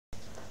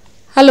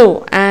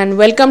Hello and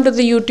welcome to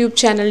the YouTube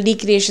channel D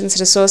Creations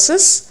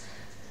Resources.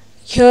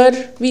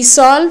 Here we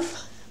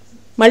solve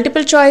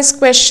multiple choice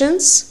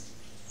questions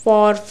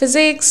for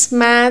physics,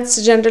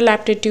 maths, general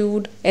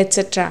aptitude,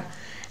 etc.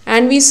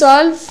 And we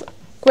solve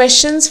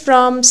questions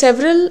from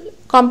several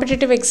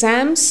competitive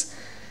exams,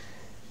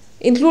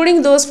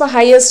 including those for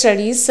higher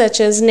studies such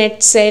as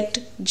NET, SET,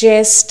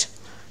 JEST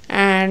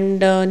and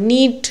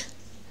NEET,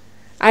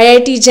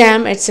 IIT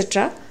JAM,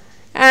 etc.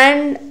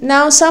 And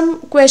now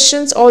some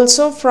questions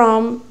also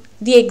from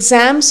the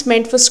exams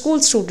meant for school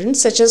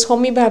students such as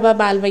Homi Bhabha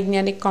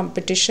Balvaidnyanik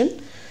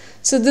competition.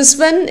 So this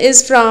one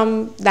is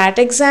from that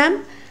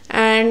exam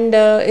and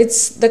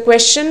it's the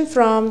question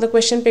from the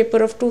question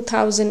paper of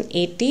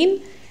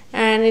 2018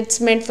 and it's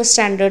meant for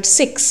standard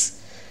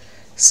 6.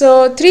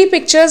 So three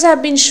pictures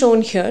have been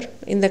shown here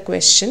in the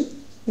question,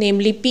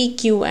 namely P,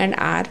 Q and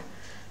R,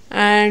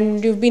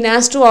 and you've been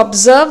asked to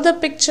observe the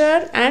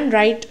picture and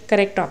write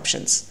correct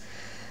options.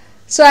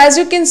 So as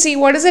you can see,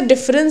 what is the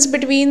difference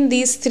between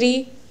these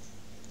three?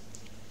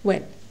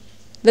 Well,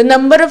 the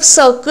number of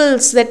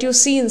circles that you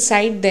see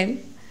inside them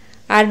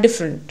are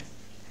different.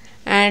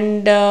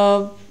 And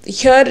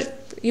here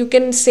you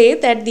can say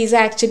that these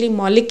are actually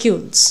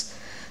molecules.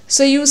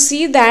 So you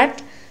see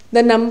that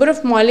the number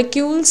of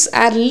molecules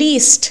are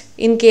least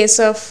in case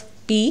of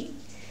P.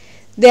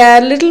 They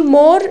are little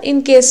more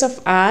in case of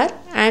R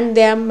and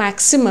they are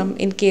maximum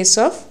in case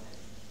of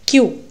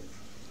Q.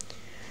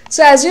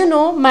 So as you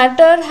know,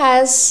 matter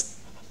has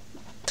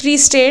three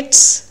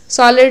states: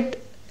 solid,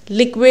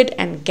 liquid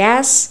and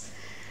gas.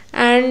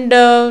 And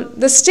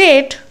the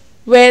state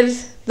where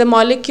the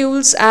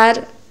molecules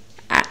are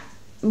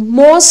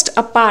most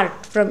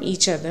apart from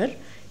each other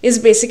is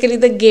basically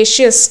the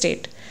gaseous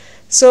state.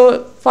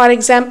 So for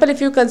example, if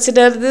you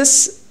consider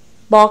this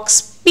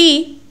box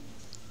P,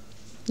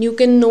 you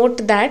can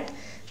note that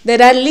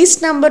there are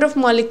least number of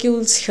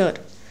molecules here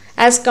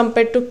as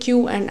compared to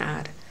Q and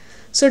R.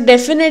 So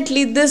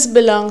definitely this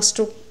belongs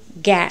to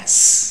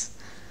gas.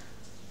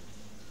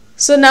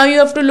 So now you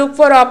have to look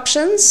for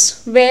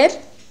options where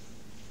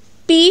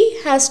P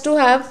has to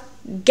have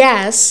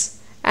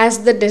gas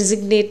as the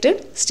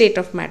designated state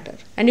of matter.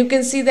 And you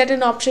can see that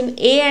in option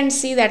A and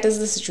C that is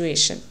the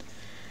situation.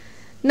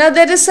 Now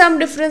there is some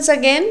difference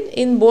again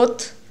in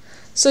both.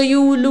 So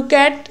you look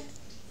at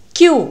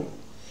Q.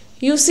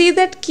 You see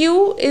that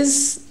Q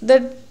is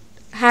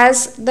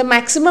has the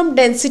maximum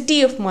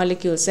density of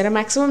molecules. There are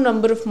maximum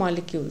number of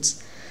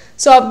molecules.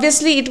 So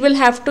obviously it will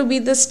have to be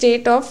the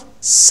state of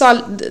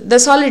the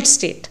solid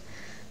state.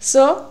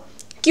 So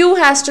Q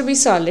has to be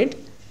solid,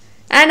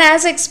 and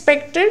as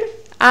expected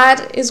R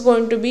is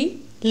going to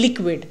be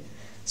liquid.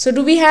 So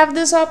do we have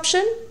this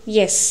option?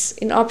 Yes.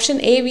 In option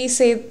A we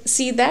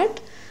see that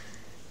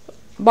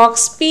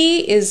box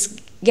P is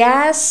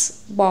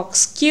gas,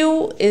 box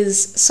Q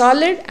is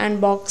solid and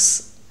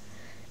box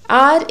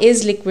R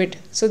is liquid.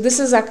 So this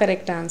is our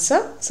correct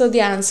answer. So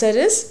the answer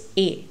is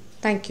A.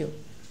 Thank you.